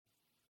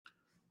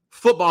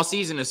Football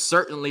season is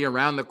certainly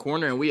around the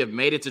corner, and we have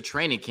made it to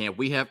training camp.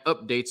 We have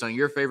updates on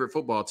your favorite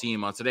football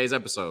team on today's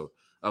episode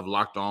of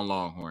Locked On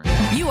Longhorns.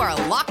 You are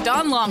Locked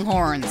On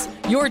Longhorns,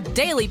 your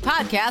daily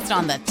podcast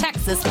on the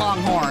Texas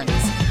Longhorns.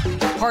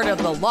 Part of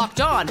the Locked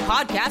On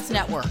Podcast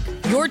Network,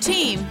 your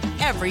team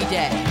every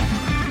day.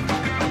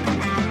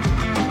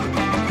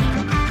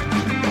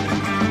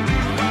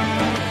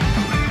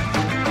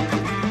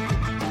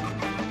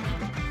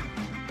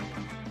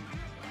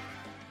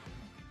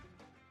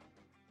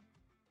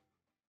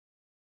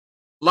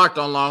 Locked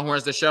On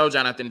Longhorns, the show.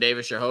 Jonathan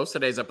Davis, your host.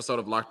 Today's episode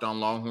of Locked On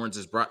Longhorns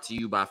is brought to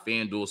you by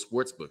FanDuel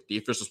Sportsbook, the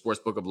official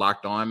sportsbook of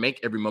Locked On. Make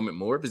every moment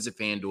more. Visit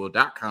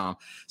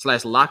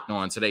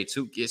FanDuel.com/LockedOn today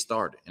to get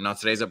started. And on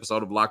today's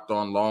episode of Locked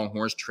On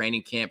Longhorns,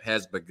 training camp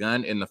has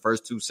begun. In the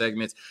first two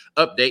segments,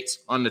 updates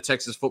on the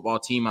Texas football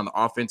team on the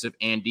offensive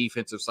and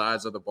defensive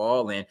sides of the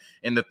ball. And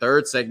in the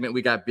third segment,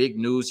 we got big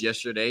news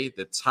yesterday.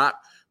 The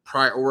top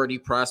priority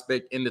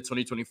prospect in the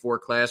 2024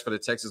 class for the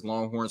Texas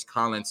Longhorns,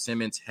 Colin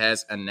Simmons,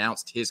 has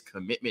announced his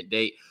commitment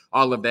date.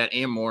 All of that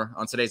and more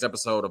on today's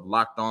episode of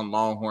Locked On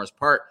Longhorns,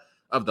 part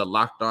of the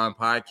Locked On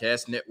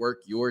Podcast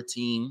Network, your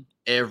team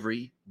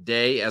every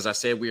day. As I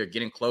said, we are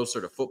getting closer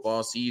to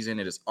football season.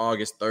 It is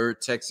August 3rd.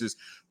 Texas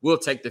will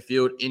take the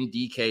field in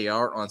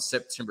DKR on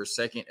September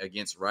 2nd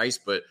against Rice.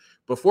 But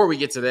before we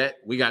get to that,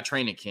 we got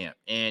training camp.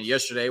 And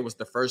yesterday was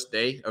the first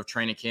day of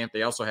training camp.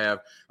 They also have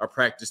a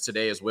practice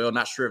today as well.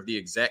 Not sure of the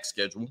exact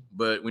schedule,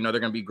 but we know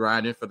they're going to be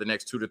grinding for the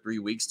next 2 to 3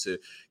 weeks to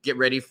get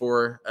ready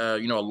for, a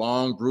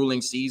long,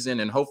 grueling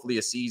season and hopefully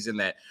a season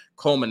that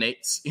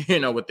culminates,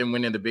 with them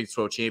winning the Big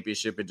 12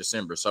 championship in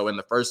December. So in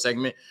the first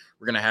segment,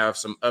 we're going to have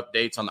some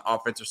updates on the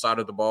offensive side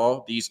of the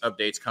ball. These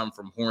updates come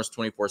from Horns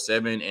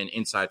 24/7 and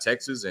Inside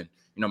Texas. And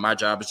my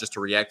job is just to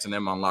react to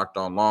them on Locked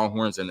On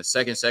Longhorns. In the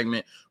second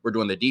segment, we're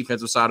doing the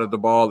defensive side of the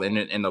ball. And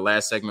in the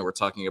last segment, we're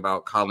talking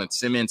about Colin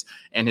Simmons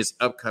and his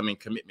upcoming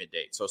commitment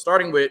date. So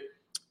starting with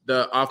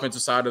the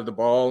offensive side of the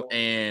ball,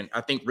 and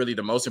I think really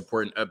the most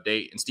important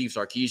update, and Steve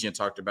Sarkisian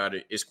talked about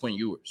it, is Quinn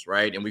Ewers,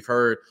 right? And we've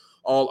heard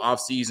all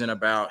offseason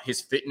about his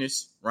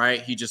fitness,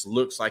 right? He just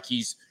looks like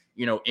he's,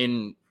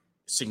 in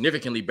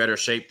significantly better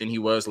shape than he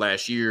was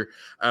last year.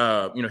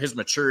 His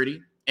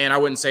maturity. And I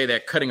wouldn't say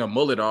that cutting a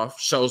mullet off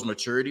shows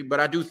maturity, but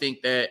I do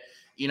think that,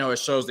 it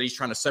shows that he's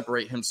trying to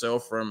separate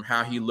himself from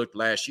how he looked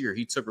last year.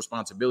 He took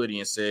responsibility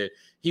and said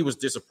he was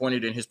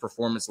disappointed in his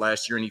performance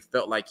last year, and he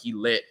felt like he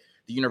let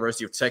the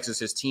University of Texas,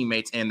 his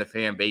teammates, and the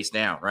fan base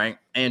down, right?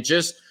 And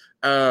just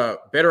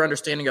better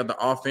understanding of the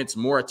offense,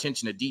 more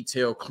attention to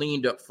detail,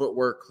 cleaned up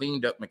footwork,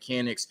 cleaned up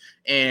mechanics,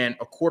 and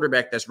a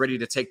quarterback that's ready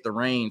to take the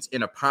reins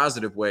in a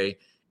positive way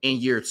in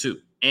year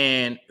two.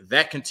 And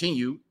that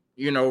continued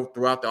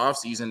throughout the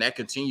offseason. That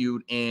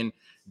continued in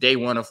day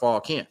one of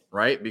fall camp,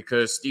 right?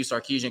 Because Steve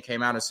Sarkisian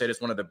came out and said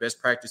it's one of the best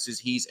practices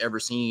he's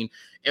ever seen.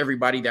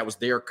 Everybody that was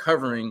there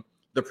covering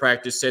the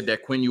practice said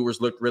that Quinn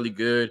Ewers looked really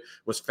good,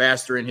 was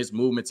faster in his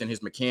movements and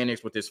his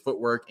mechanics with his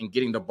footwork and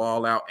getting the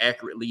ball out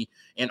accurately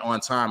and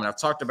on time. And I've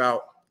talked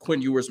about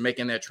Quinn Ewers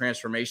making that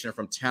transformation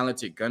from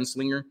talented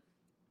gunslinger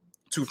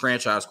to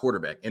franchise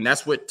quarterback. And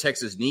that's what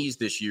Texas needs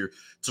this year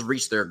to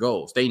reach their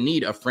goals. They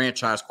need a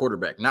franchise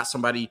quarterback, not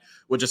somebody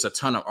with just a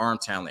ton of arm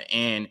talent.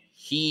 And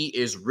he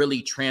is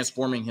really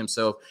transforming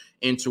himself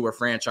into a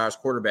franchise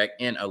quarterback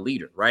and a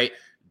leader, right?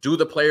 Do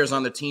the players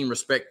on the team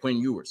respect Quinn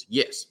Ewers?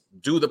 Yes.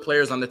 Do the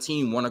players on the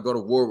team want to go to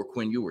war with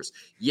Quinn Ewers?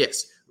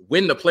 Yes.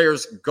 When the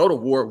players go to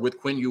war with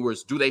Quinn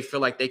Ewers, do they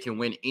feel like they can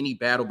win any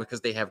battle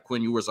because they have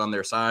Quinn Ewers on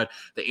their side?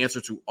 The answer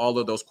to all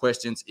of those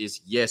questions is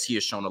yes. He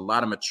has shown a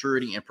lot of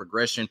maturity and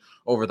progression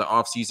over the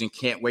offseason.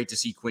 Can't wait to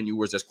see Quinn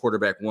Ewers as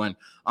quarterback one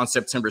on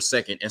September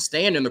 2nd. And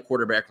staying in the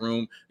quarterback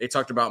room, they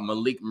talked about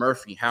Malik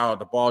Murphy, how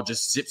the ball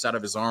just zips out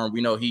of his arm.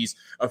 We know he's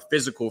a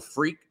physical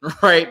freak,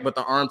 right? But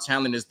the arm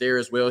talent is there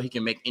as well. He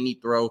can make any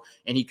throw,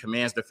 and he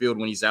commands the field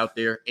when he's out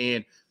there.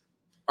 And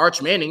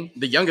Arch Manning,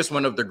 the youngest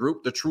one of the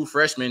group, the true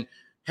freshman,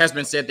 has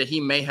been said that he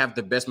may have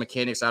the best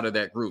mechanics out of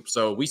that group.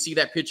 So we see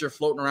that picture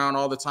floating around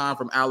all the time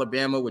from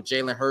Alabama with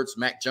Jalen Hurts,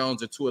 Mac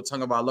Jones, and Tua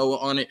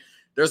Tagovailoa on it.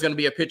 There's going to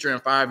be a picture in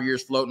 5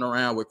 years floating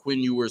around with Quinn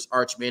Ewers,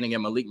 Arch Manning,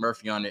 and Malik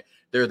Murphy on it.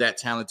 They're that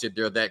talented.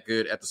 They're that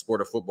good at the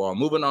sport of football.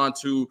 Moving on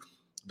to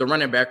the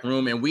running back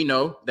room, and we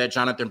know that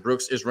Jonathan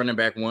Brooks is running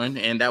back one,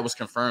 and that was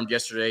confirmed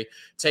yesterday,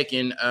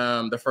 taking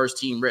the first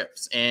team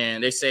reps.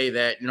 And they say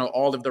that,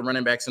 all of the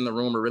running backs in the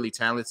room are really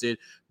talented,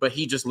 but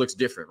he just looks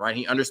different, right?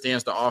 He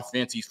understands the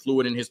offense. He's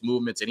fluid in his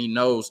movements, and he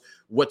knows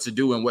what to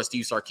do and what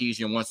Steve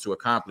Sarkisian wants to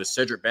accomplish.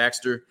 Cedric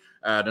Baxter,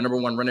 the number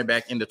one running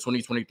back in the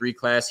 2023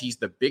 class. He's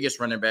the biggest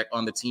running back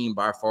on the team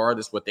by far.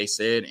 That's what they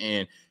said.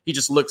 And he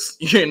just looks,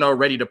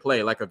 ready to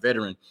play like a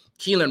veteran.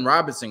 Keelan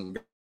Robinson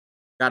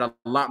got a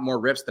lot more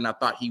reps than I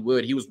thought he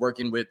would. He was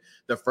working with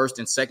the first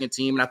and second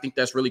team, and I think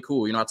that's really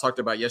cool. I talked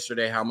about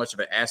yesterday how much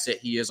of an asset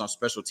he is on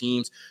special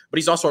teams, but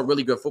he's also a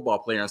really good football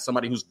player and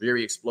somebody who's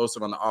very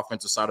explosive on the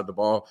offensive side of the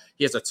ball.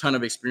 He has a ton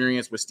of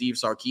experience with Steve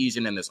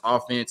Sarkisian and this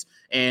offense,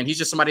 and he's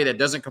just somebody that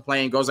doesn't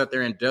complain, goes out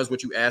there and does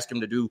what you ask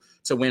him to do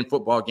to win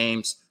football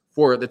games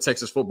for the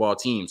Texas football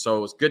team.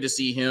 So it's good to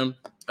see him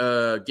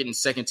getting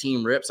second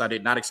team reps. I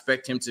did not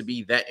expect him to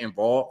be that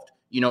involved,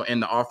 in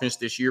the offense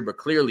this year, but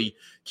clearly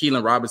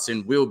Keelan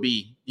Robinson will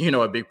be,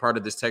 a big part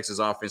of this Texas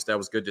offense. That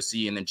was good to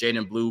see. And then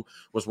Jaden Blue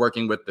was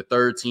working with the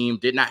third team.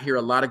 Did not hear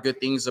a lot of good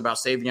things about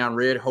Savion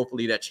Red.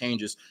 Hopefully that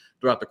changes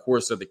throughout the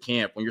course of the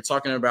camp. When you're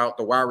talking about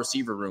the wide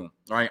receiver room,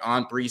 right?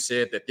 On3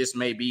 said that this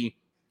may be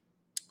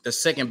the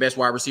second best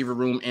wide receiver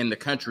room in the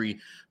country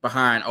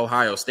behind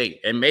Ohio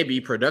State. And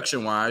maybe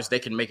production-wise, they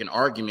can make an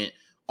argument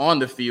on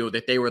the field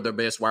that they were the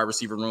best wide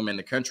receiver room in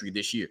the country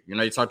this year.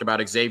 You talked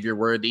about Xavier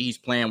Worthy. He's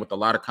playing with a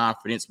lot of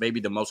confidence, maybe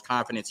the most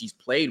confidence he's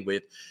played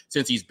with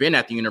since he's been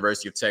at the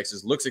University of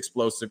Texas. Looks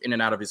explosive in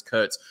and out of his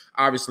cuts.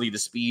 Obviously, the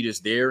speed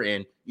is there.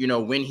 And,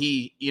 when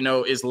he,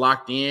 is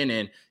locked in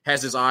and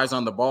has his eyes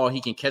on the ball, he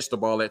can catch the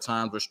ball at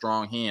times with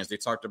strong hands. They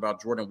talked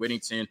about Jordan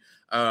Whittington.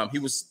 He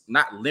was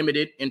not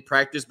limited in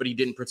practice, but he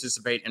didn't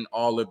participate in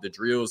all of the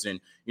drills. And,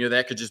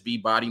 that could just be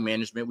body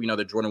management. We know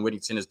that Jordan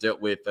Whittington has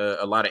dealt with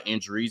a lot of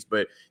injuries,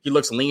 but he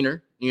looks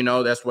leaner.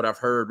 That's what I've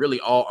heard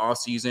really all off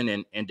season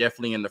and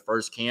definitely in the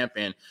first camp.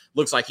 And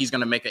looks like he's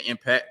going to make an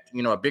impact,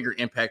 a bigger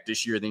impact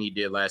this year than he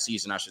did last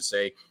season, I should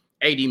say.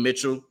 A.D.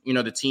 Mitchell,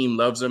 the team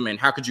loves him, and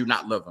how could you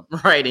not love him,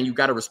 right? And you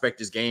got to respect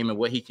his game and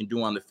what he can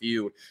do on the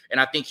field. And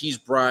I think he's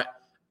brought,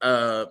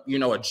 a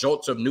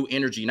jolt of new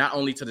energy, not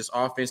only to this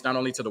offense, not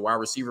only to the wide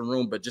receiver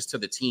room, but just to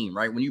the team,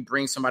 right? When you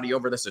bring somebody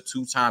over that's a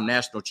two-time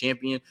national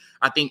champion,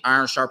 I think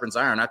iron sharpens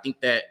iron. I think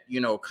that,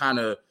 kind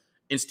of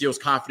instills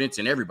confidence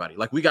in everybody.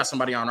 Like, we got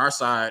somebody on our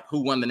side who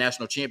won the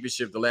national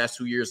championship the last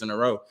 2 years in a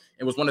row.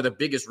 It was one of the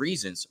biggest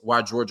reasons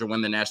why Georgia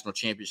won the national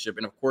championship.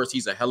 And of course,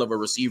 he's a hell of a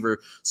receiver,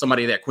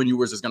 somebody that Quinn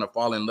Ewers is going to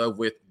fall in love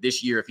with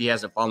this year if he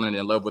hasn't fallen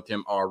in love with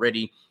him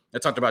already. I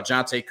talked about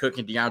Jonte Cook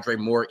and DeAndre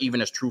Moore, even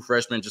as true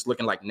freshmen, just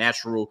looking like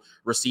natural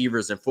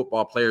receivers and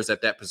football players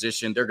at that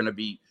position. They're going to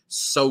be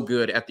so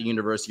good at the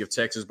University of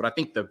Texas. But I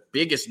think the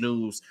biggest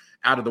news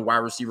out of the wide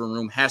receiver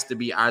room has to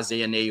be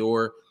Isaiah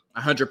Nayor.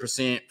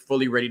 100%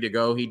 fully ready to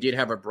go. He did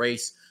have a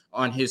brace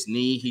on his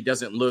knee. He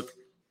doesn't look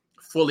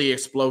fully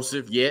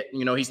explosive yet.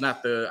 He's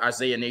not the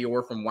Isaiah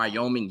Nayor from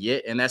Wyoming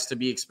yet, and that's to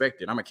be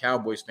expected. I'm a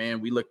Cowboys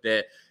fan. We looked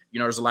at,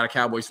 there's a lot of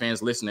Cowboys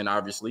fans listening,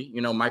 obviously.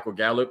 Michael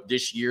Gallup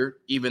this year,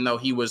 even though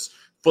he was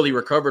fully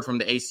recovered from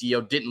the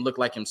ACL, didn't look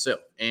like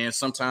himself. And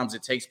sometimes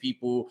it takes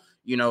people,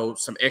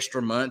 some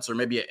extra months or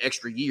maybe an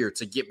extra year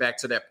to get back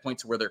to that point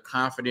to where they're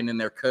confident in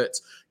their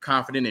cuts,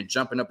 confident in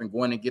jumping up and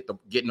going and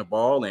getting the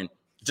ball, and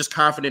just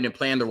confident in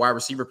playing the wide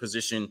receiver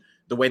position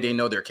the way they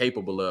know they're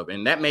capable of.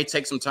 And that may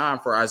take some time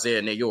for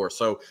Isaiah Nayor.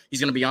 So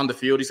he's going to be on the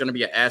field. He's going to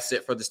be an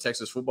asset for this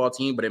Texas football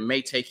team, but it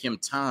may take him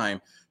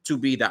time to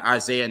be the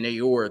Isaiah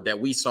Nayor that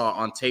we saw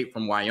on tape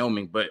from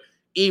Wyoming. But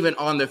even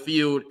on the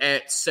field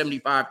at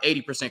 75,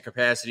 80%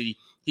 capacity,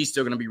 he's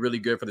still going to be really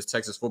good for this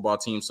Texas football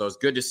team. So it's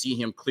good to see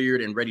him cleared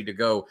and ready to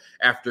go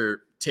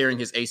after tearing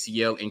his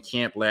ACL in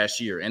camp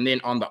last year. And then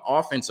on the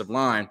offensive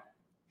line,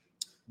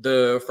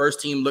 the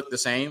first team looked the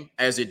same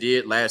as it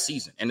did last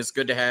season. And it's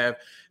good to have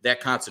that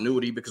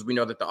continuity because we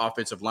know that the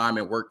offensive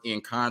linemen work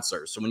in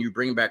concert. So when you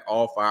bring back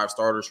all five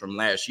starters from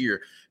last year,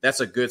 that's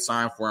a good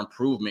sign for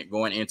improvement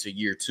going into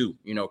year two.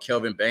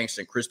 Kelvin Banks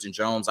and Christian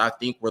Jones, I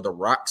think, were the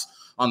rocks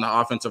on the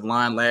offensive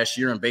line last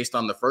year. And based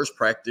on the first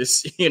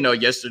practice,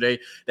 yesterday,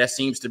 that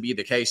seems to be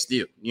the case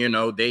still.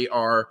 They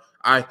are,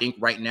 I think,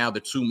 right now, the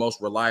two most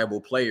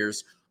reliable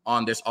players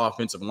on this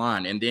offensive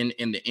line. And then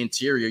in the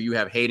interior, you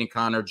have Hayden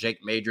Conner,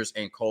 Jake Majors,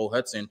 and Cole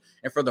Hudson.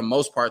 And for the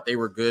most part, they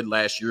were good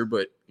last year.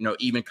 But,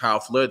 even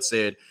Kyle Flood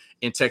said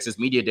in Texas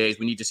Media Days,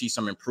 we need to see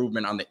some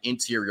improvement on the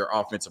interior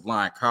offensive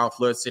line. Kyle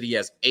Flood said he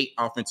has 8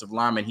 offensive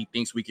linemen he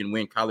thinks we can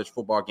win college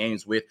football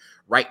games with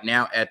right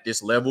now at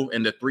this level.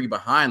 And the 3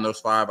 behind those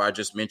 5 I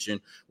just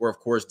mentioned were, of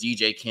course,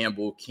 DJ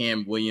Campbell,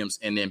 Cam Williams,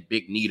 and then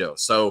Big Nito.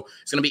 So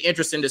it's going to be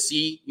interesting to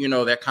see,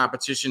 that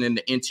competition in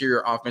the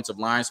interior offensive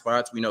line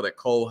spots. We know that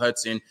Cole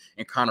Hudson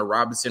and Connor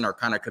Robinson are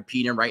kind of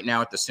competing right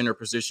now at the center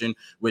position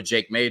with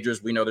Jake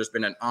Majors. We know there's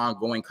been an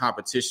ongoing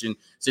competition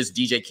since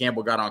DJ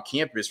Campbell got on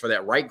campus for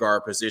that right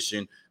guard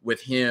position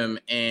with him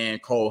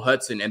and Cole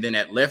Hudson. And then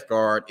at left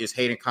guard, is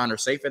Hayden Conner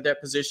safe at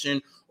that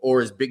position,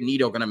 or is Big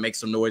Nito going to make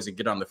some noise and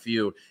get on the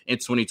field in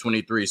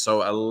 2023?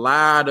 So a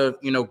lot of,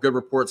 good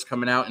reports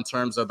coming out in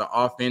terms of the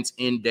offense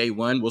in day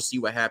one. We'll see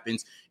what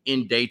happens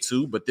in day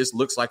two, but this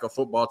looks like a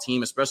football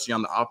team, especially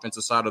on the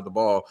offensive side of the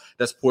ball,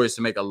 that's poised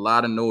to make a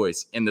lot of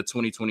noise in the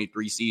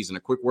 2023 season. A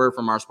quick word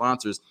from our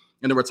sponsors,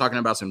 and then we're talking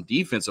about some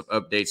defensive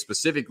updates,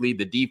 specifically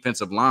the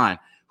defensive line,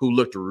 who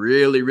looked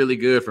really, really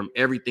good from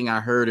everything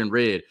I heard and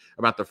read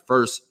about the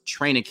first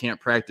training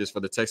camp practice for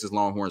the Texas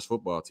Longhorns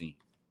football team.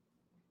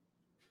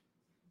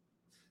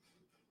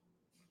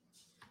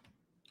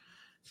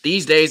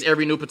 These days,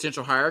 every new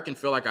potential hire can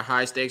feel like a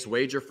high-stakes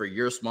wager for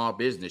your small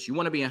business. You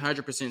want to be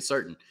 100%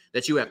 certain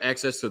that you have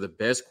access to the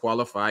best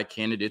qualified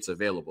candidates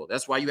available.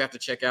 That's why you have to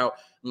check out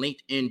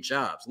LinkedIn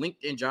Jobs.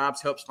 LinkedIn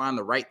Jobs helps find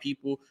the right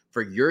people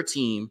for your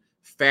team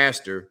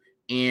faster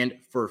and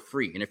for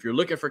free. And if you're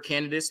looking for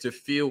candidates to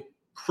fill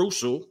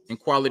crucial and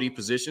quality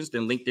positions,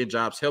 then LinkedIn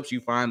Jobs helps you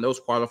find those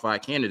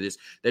qualified candidates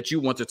that you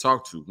want to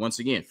talk to. Once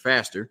again,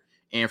 faster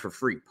and for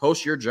free.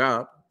 Post your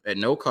job at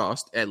no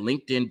cost at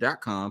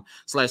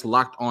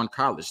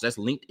linkedin.com/lockedoncollege. That's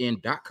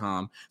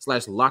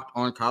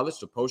linkedin.com/lockedoncollege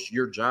to post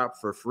your job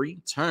for free.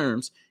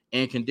 Terms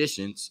and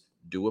conditions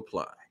do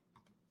apply.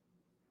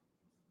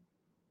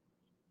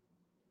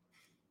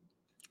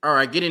 All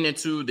right, getting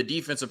into the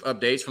defensive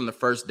updates from the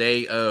first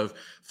day of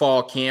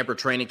fall camp or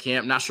training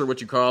camp. Not sure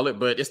what you call it,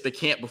 but it's the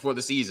camp before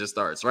the season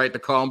starts, right? The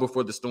calm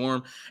before the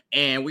storm.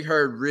 And we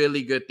heard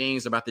really good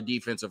things about the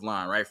defensive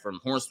line, right? From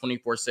Horns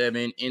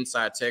 24/7,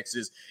 Inside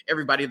Texas,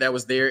 everybody that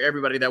was there,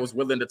 everybody that was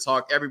willing to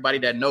talk, everybody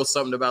that knows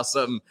something about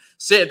something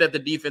said that the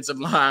defensive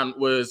line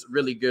was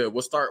really good.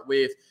 We'll start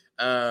with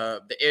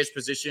the edge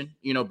position.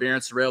 Barron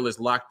Sorrell is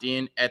locked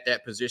in at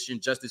that position.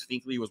 Justice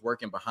Finkley was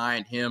working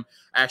behind him.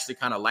 I actually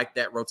kind of like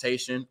that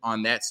rotation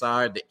on that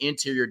side. The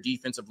interior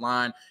defensive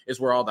line is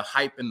where all the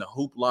hype and the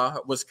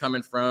hoopla was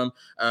coming from.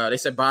 They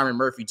said Byron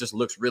Murphy just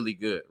looks really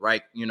good,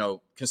 right?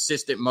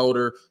 Consistent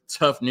motor,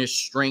 toughness,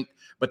 strength.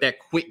 But that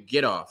quick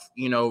get off,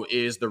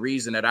 is the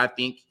reason that I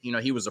think,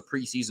 he was a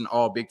preseason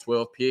all Big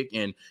 12 pick.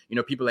 And,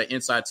 people at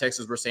Inside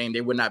Texas were saying they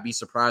would not be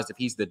surprised if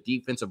he's the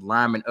defensive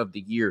lineman of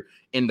the year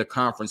in the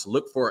conference.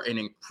 Look for an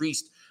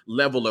increased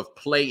level of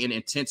play and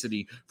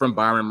intensity from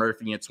Byron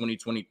Murphy in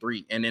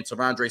 2023. And then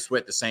T'Vondre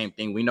Sweat, the same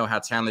thing. We know how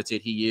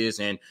talented he is.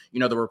 And,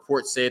 the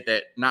report said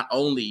that not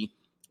only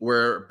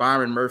were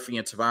Byron Murphy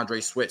and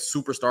T'Vondre Sweat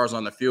superstars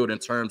on the field in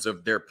terms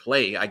of their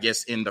play, I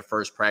guess, in the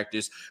first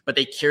practice, but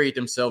they carried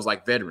themselves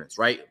like veterans,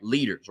 right?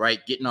 Leaders,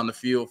 right? Getting on the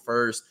field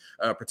first,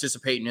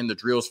 participating in the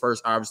drills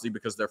first, obviously,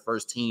 because they're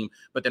first team,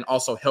 but then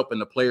also helping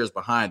the players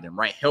behind them,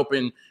 right?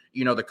 Helping,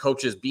 the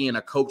coaches being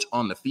a coach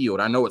on the field.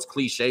 I know it's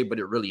cliche, but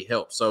it really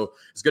helps. So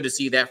it's good to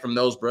see that from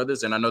those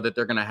brothers, and I know that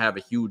they're going to have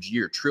a huge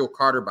year. Trill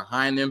Carter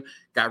behind them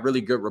got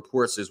really good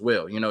reports as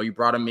well. You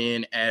brought him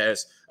in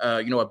as,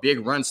 a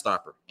big run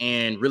stopper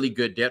and really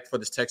good depth for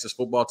this Texas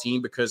football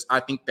team, because I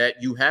think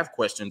that you have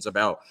questions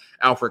about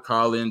Alfred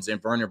Collins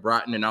and Vernon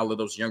Broughton and all of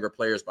those younger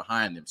players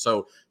behind them.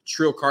 So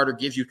Trill Carter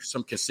gives you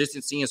some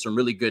consistency and some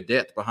really good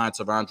depth behind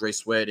T'Vondre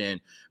Sweat and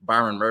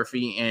Byron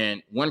Murphy.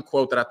 And one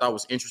quote that I thought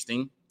was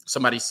interesting,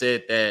 somebody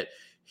said that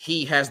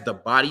he has the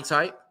body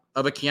type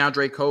of a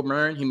Keandre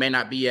Coburn. He may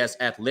not be as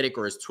athletic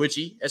or as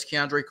twitchy as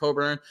Keandre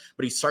Coburn,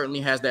 but he certainly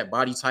has that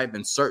body type,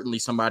 and certainly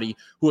somebody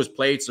who has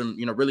played some,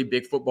 really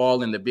big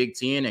football in the Big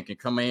Ten and can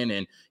come in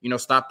and,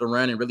 stop the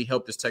run and really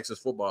help this Texas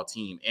football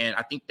team. And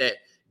I think that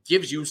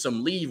gives you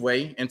some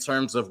leeway in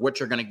terms of what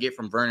you're going to get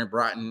from Vernon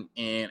Broughton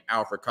and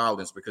Alfred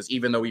Collins, because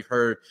even though we've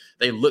heard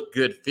they look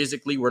good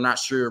physically, we're not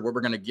sure what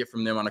we're going to get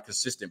from them on a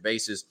consistent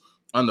basis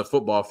on the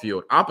football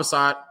field. On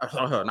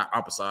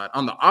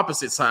the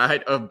opposite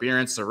side of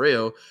Barron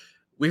Sorrell,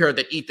 we heard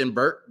that Ethan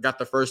Burke got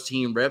the first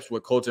team reps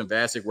with Colton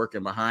Vasek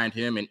working behind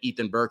him, and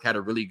Ethan Burke had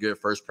a really good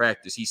first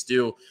practice. He's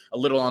still a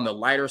little on the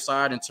lighter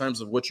side in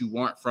terms of what you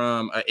want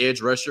from an edge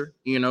rusher,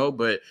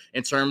 but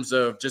in terms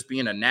of just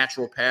being a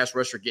natural pass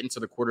rusher, getting to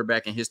the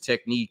quarterback and his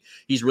technique,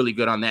 he's really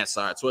good on that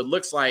side. So it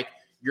looks like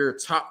your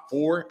top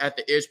four at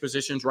the edge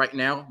positions right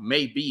now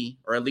may be,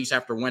 or at least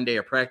after one day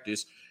of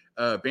practice,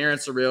 Barron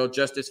Sorrell,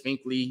 Justice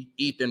Finkley,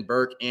 Ethan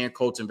Burke, and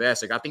Colton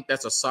Vasek. I think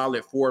that's a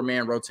solid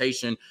four-man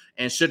rotation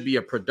and should be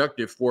a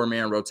productive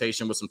four-man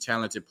rotation with some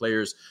talented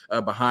players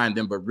behind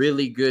them. But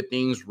really good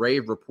things,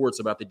 rave reports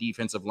about the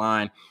defensive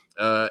line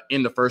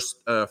in the first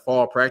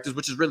fall practice,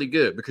 which is really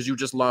good because you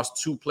just lost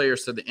two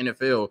players to the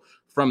NFL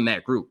from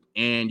that group.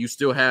 And you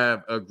still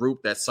have a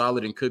group that's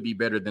solid and could be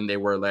better than they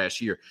were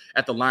last year.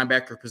 At the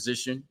linebacker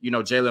position,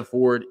 Jalen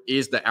Ford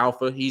is the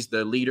alpha. He's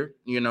the leader,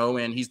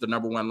 and he's the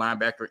number one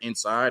linebacker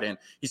inside. And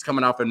he's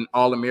coming off an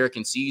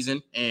All-American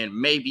season and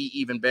maybe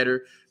even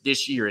better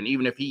this year. And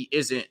even if he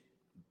isn't,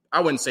 I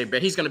wouldn't say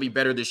he's going to be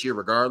better this year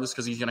regardless,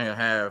 because he's going to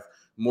have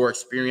more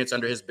experience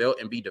under his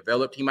belt and be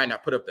developed. He might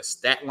not put up the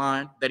stat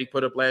line that he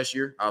put up last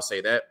year. I'll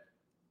say that,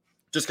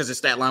 just because his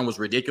stat line was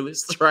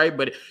ridiculous, right?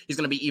 But he's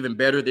going to be even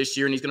better this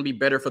year, and he's going to be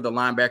better for the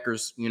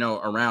linebackers,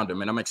 around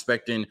him. And I'm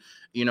expecting,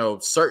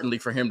 certainly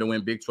for him to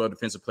win Big 12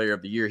 Defensive Player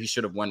of the Year. He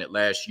should have won it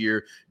last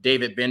year.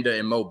 David Benda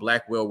and Mo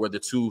Blackwell were the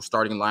two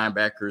starting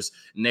linebackers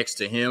next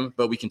to him.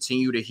 But we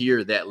continue to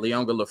hear that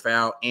Leonga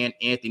Lafau and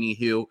Anthony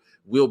Hill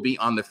will be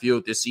on the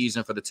field this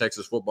season for the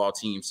Texas football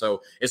team.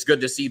 So it's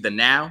good to see the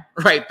now,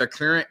 right, the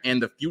current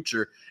and the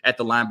future at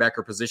the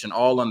linebacker position,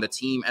 all on the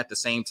team at the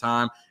same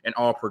time and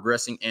all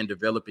progressing and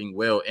developing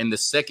well. In the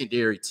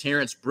secondary,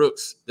 Terrence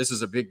Brooks, this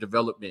is a big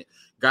development,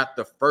 got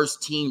the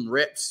first team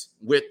reps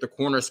with the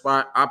corner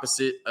spot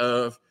opposite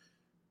of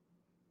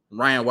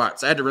Ryan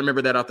Watts. I had to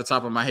remember that off the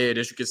top of my head.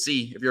 As you can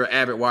see, if you're an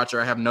avid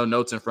watcher, I have no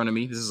notes in front of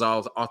me. This is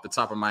all off the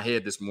top of my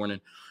head this morning.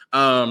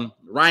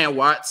 Ryan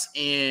Watts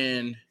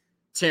and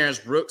Terrence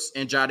Brooks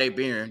and Jahdae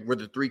Barron were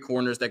the three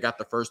corners that got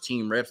the first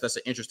team reps. That's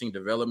an interesting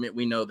development.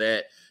 We know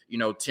that,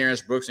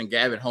 Terrence Brooks and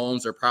Gavin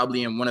Holmes are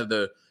probably in one of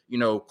the,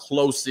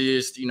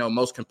 closest,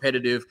 most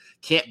competitive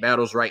camp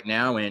battles right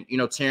now. And,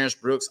 Terrence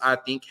Brooks, I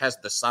think, has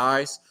the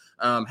size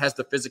has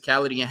the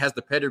physicality and has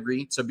the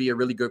pedigree to be a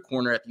really good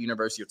corner at the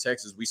University of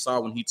Texas. We saw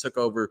when he took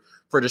over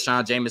for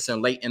Deshaun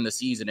Jameson late in the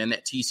season in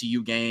that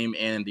TCU game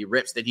and the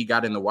reps that he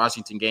got in the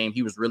Washington game,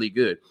 he was really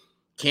good.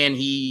 Can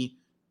he,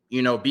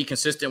 be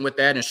consistent with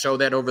that and show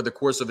that over the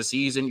course of a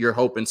season? You're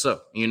hoping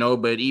so,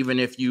 but even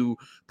if you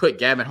put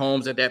Gavin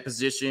Holmes at that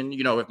position,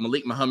 if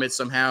Malik Muhammad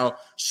somehow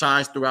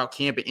shines throughout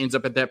camp and ends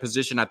up at that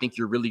position, I think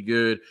you're really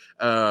good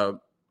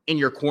in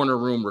your corner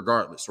room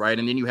regardless, right?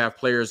 And then you have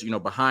players,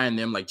 behind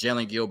them like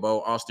Jalen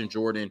Gilbo, Austin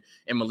Jordan,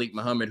 and Malik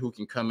Muhammad who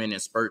can come in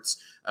spurts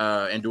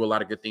and do a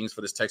lot of good things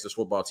for this Texas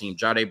football team.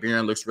 Jahdae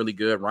Barron looks really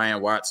good.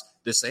 Ryan Watts,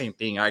 the same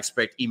thing. I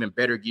expect even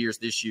better gears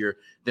this year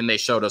than they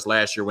showed us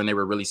last year when they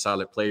were really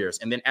solid players.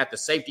 And then at the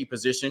safety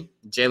position,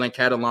 Jalen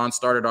Catalon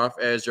started off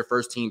as your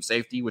first team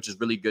safety, which is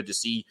really good to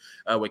see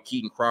with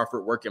Keaton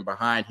Crawford working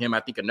behind him. I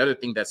think another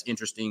thing that's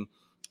interesting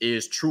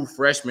is true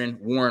freshman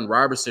Warren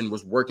Robertson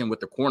was working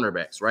with the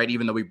cornerbacks, right?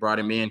 Even though we brought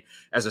him in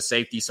as a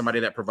safety, somebody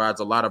that provides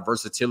a lot of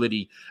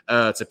versatility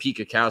to Pete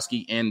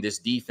Kwiatkowski and this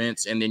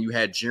defense. And then you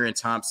had Jaron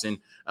Thompson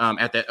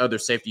at that other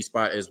safety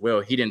spot as well.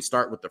 He didn't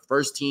start with the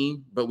first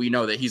team, but we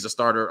know that he's a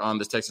starter on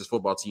this Texas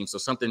football team. So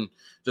something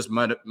just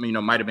might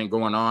have been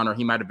going on, or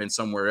he might have been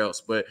somewhere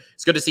else. But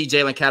it's good to see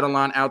Jalen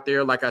Catalon out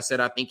there. Like I said,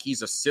 I think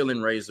he's a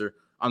ceiling raiser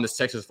on this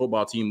Texas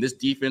football team. This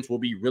defense will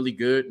be really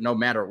good no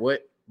matter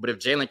what. But if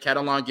Jalen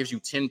Catalon gives you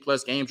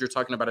 10-plus games, you're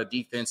talking about a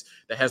defense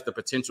that has the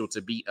potential to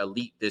be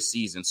elite this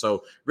season.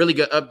 So really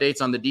good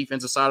updates on the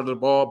defensive side of the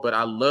ball, but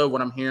I love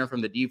what I'm hearing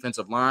from the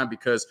defensive line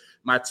because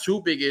my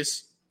two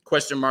biggest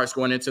question marks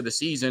going into the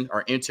season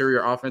are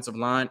interior offensive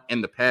line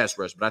and the pass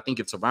rush. But I think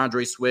if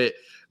Tavondre Sweat,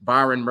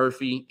 Byron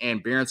Murphy,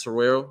 and Barron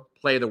Terrell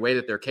play the way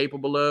that they're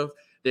capable of,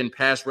 then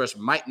pass rush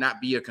might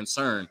not be a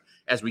concern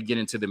as we get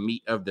into the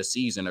meat of the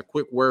season. A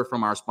quick word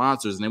from our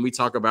sponsors, and then we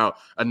talk about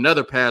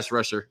another pass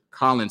rusher,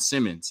 Colin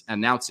Simmons,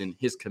 announcing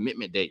his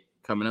commitment date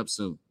coming up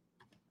soon.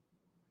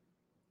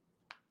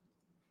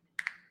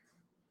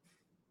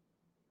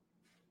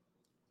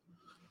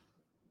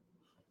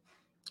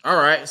 All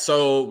right,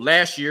 so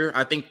last year,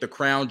 I think the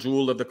crown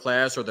jewel of the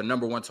class or the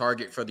number one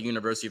target for the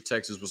University of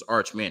Texas was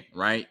Arch Manning,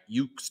 right?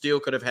 You still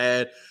could have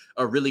had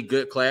a really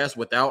good class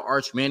without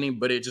Arch Manning,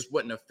 but it just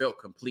wouldn't have felt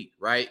complete,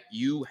 right?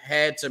 You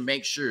had to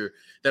make sure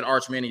that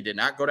Arch Manning did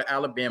not go to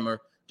Alabama,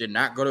 did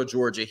not go to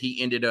Georgia.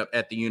 He ended up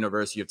at the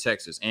University of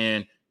Texas,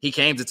 and he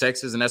came to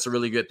Texas, and that's a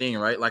really good thing,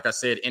 right? Like I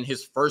said, in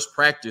his first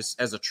practice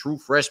as a true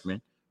freshman,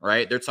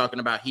 right, they're talking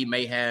about he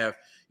may have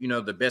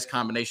the best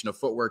combination of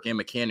footwork and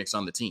mechanics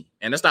on the team.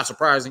 And that's not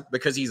surprising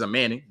because he's a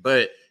Manning,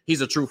 but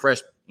he's a true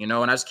freshman, and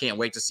I just can't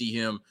wait to see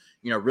him,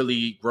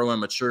 really grow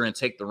and mature and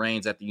take the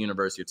reins at the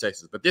University of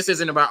Texas. But this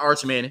isn't about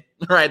Arch Manning,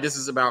 right? This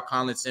is about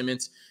Colin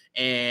Simmons.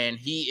 And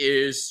he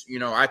is,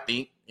 I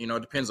think,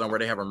 it depends on where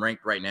they have him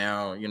ranked right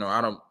now.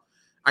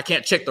 I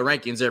can't check the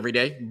rankings every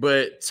day,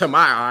 but to my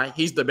eye,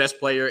 he's the best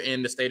player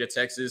in the state of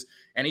Texas.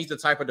 And he's the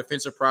type of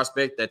defensive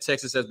prospect that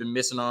Texas has been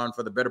missing on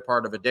for the better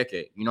part of a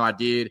decade. I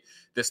did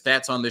the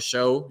stats on this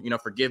show.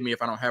 Forgive me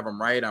if I don't have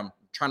them right. I'm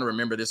trying to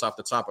remember this off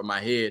the top of my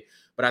head.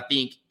 But I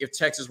think if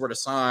Texas were to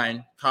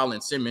sign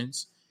Colin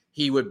Simmons,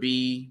 he would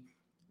be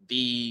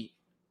the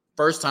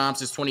first time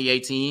since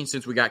 2018,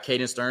 since we got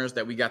Caden Stearns,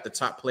 that we got the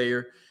top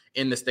player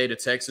in the state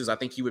of Texas. I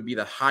think he would be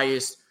the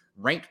highest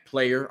ranked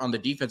player on the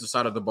defensive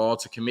side of the ball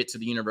to commit to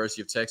the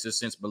University of Texas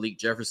since Malik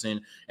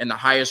Jefferson, and the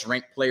highest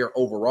ranked player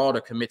overall to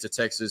commit to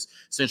Texas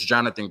since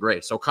Jonathan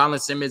Gray. So Colin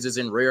Simmons is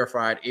in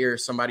rarefied air,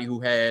 somebody who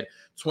had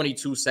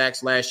 22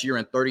 sacks last year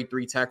and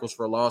 33 tackles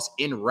for loss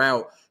en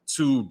route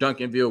to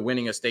Duncanville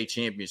winning a state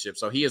championship.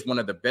 So he is one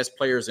of the best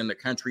players in the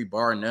country,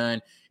 bar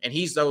none. And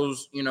he's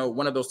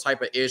one of those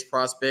type of edge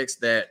prospects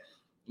that,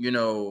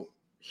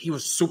 he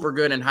was super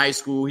good in high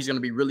school. He's going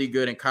to be really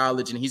good in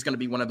college, and he's going to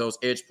be one of those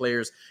edge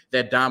players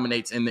that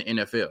dominates in the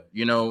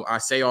NFL. I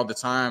say all the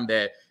time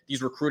that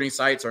these recruiting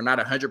sites are not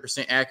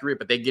 100% accurate,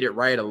 but they get it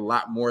right a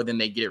lot more than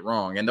they get it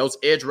wrong. And those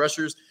edge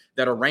rushers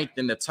that are ranked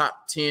in the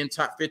top 10,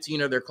 top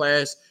 15 of their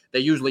class, they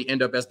usually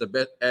end up as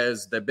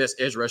the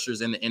best edge rushers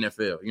in the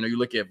NFL. You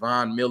look at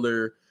Von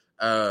Miller,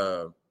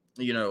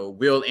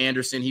 Will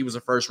Anderson, he was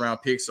a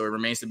first-round pick, so it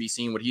remains to be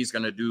seen what he's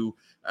going to do.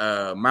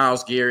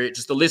 Myles Garrett,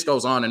 just the list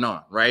goes on and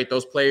on, right?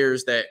 Those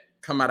players that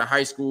come out of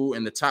high school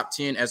in the top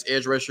 10 as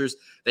edge rushers,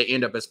 they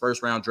end up as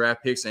first-round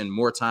draft picks, and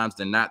more times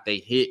than not, they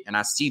hit. And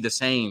I see the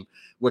same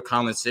with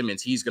Colin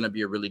Simmons. He's going to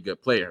be a really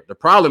good player. The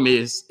problem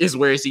is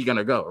where is he going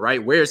to go,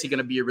 right? Where is he going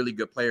to be a really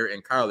good player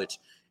in college?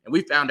 And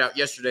we found out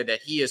yesterday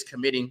that he is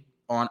committing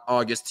on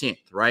August 10th,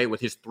 right, with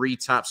his three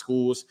top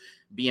schools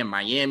being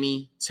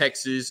Miami,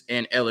 Texas,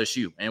 and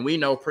LSU. And we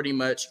know pretty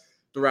much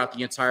throughout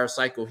the entire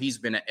cycle, he's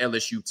been an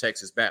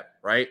LSU-Texas battle,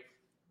 right?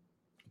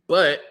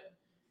 But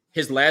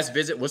his last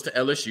visit was to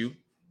LSU,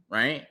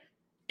 right?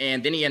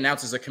 And then he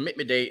announces a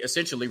commitment date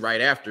essentially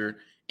right after.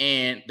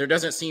 And there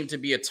doesn't seem to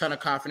be a ton of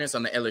confidence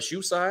on the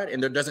LSU side,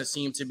 and there doesn't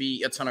seem to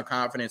be a ton of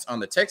confidence on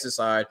the Texas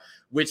side,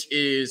 which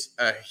is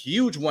a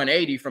huge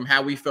 180 from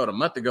how we felt a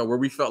month ago, where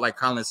we felt like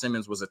Colin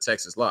Simmons was a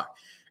Texas lock.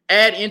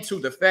 Add into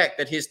the fact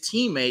that his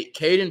teammate,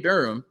 Caden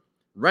Durham,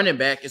 running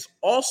back, is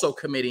also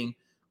committing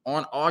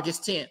on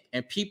August 10th.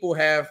 And people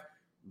have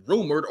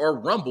rumored or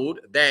rumbled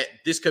that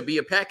this could be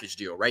a package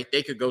deal, right?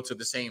 They could go to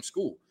the same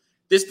school.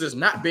 This does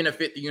not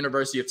benefit the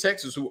University of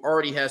Texas, who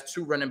already has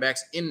 2 running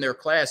backs in their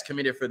class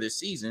committed for this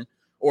season,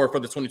 or for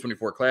the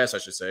 2024 class, I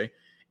should say.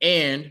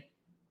 And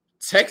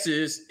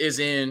Texas is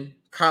in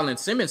Colin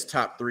Simmons'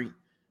 top 3,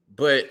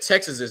 but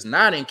Texas is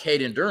not in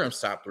Caden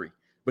Durham's top 3.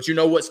 But you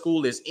know what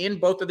school is in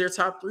both of their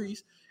top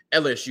 3s?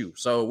 LSU.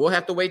 So we'll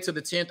have to wait till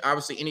the 10th.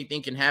 Obviously,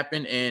 anything can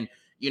happen. And,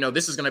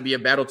 this is going to be a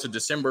battle to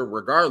December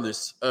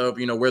regardless of,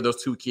 where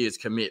those 2 kids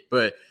commit.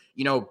 But,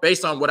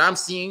 based on what I'm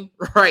seeing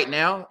right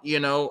now,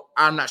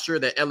 I'm not sure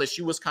that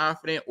LSU was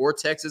confident or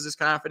Texas is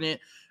confident.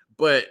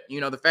 But,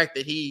 the fact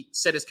that he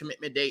set his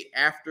commitment date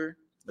after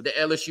the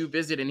LSU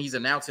visit and he's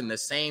announcing the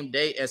same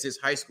day as his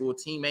high school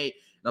teammate,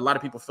 and a lot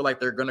of people feel like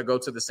they're going to go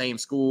to the same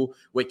school,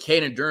 with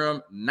Caden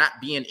Durham not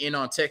being in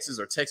on Texas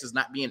or Texas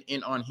not being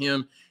in on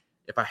him.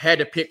 If I had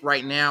to pick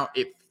right now,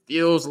 it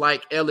feels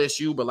like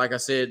LSU, but like I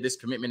said, this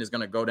commitment is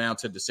going to go down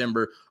to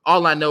December.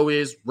 All I know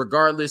is,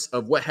 regardless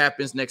of what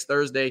happens next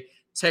Thursday,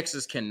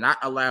 Texas cannot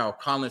allow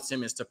Colin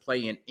Simmons to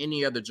play in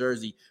any other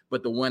jersey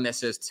but the one that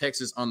says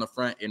Texas on the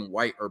front in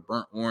white or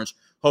burnt orange.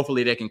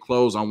 Hopefully they can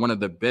close on one of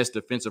the best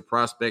defensive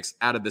prospects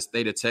out of the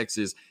state of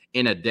Texas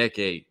in a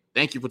decade.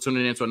 Thank you for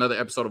tuning in to another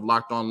episode of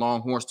Locked On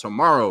Longhorns.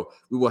 Tomorrow,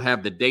 we will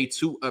have the day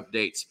 2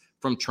 updates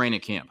from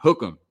training camp.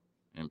 Hook 'em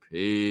and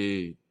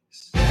peace.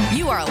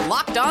 You are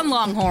Locked On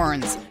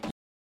Longhorns.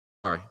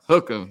 All right,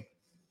 hook 'em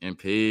and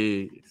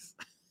peace.